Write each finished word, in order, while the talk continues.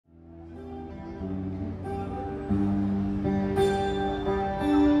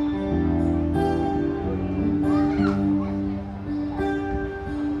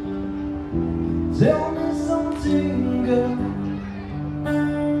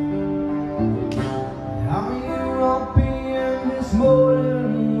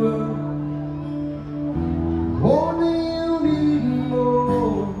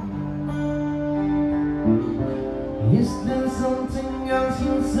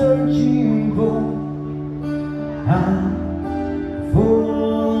searching for, I'm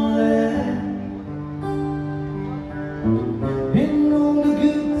falling. In all the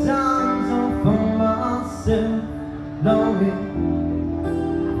good times I found myself longing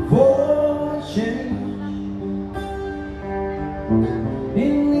for change.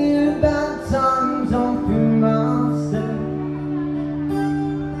 In the bad times I feel myself.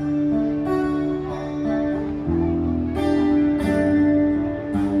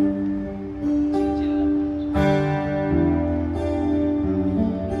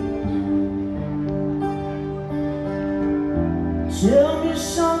 Tell me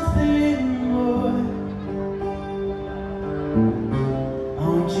something more.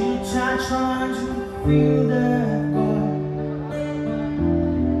 Aren't you trying to feel that void?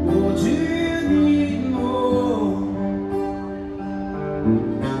 Or do you need more?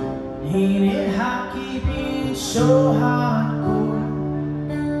 Ain't it hard keeping it so hardcore?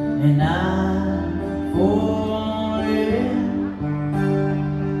 And I'm falling.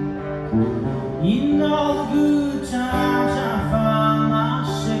 In all the good times I find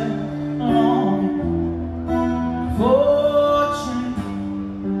myself longing for change.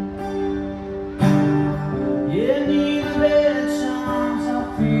 Yeah, in the bad times I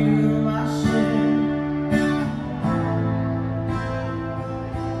feel myself.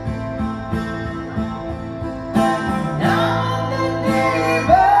 Now the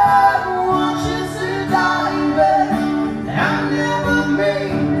neighbor watches the diver. I never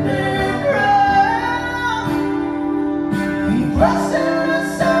made it right. Trust in the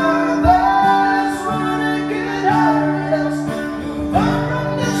service when it can hurt us. Move on from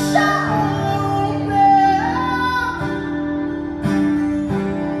the shallow now.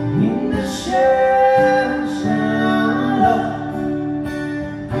 In the shallow,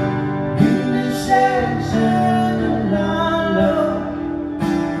 in the shallow,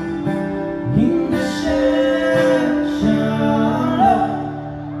 in the shallow,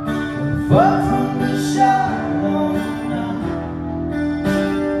 far from the shallow now.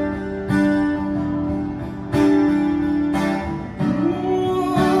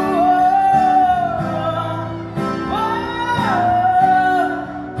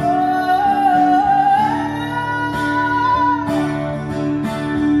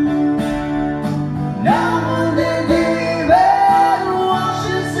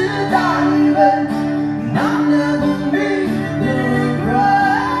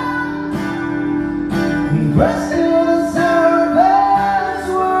 Rest in the surface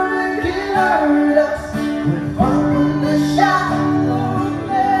where it can hurt us. We're far from the shallow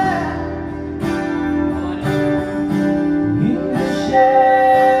now. In the shallow,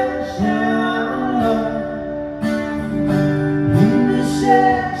 in the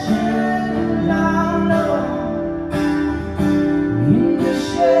shallow, in the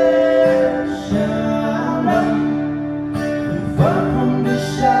shallow, we're far from the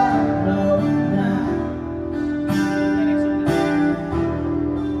shallow now.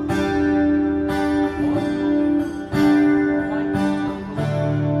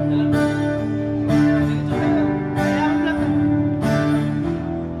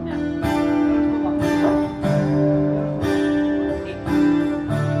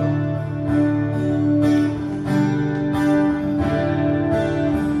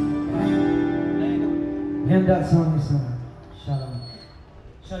 And that song is Shallow.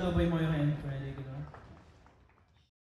 Shallow by Moira and Freddy.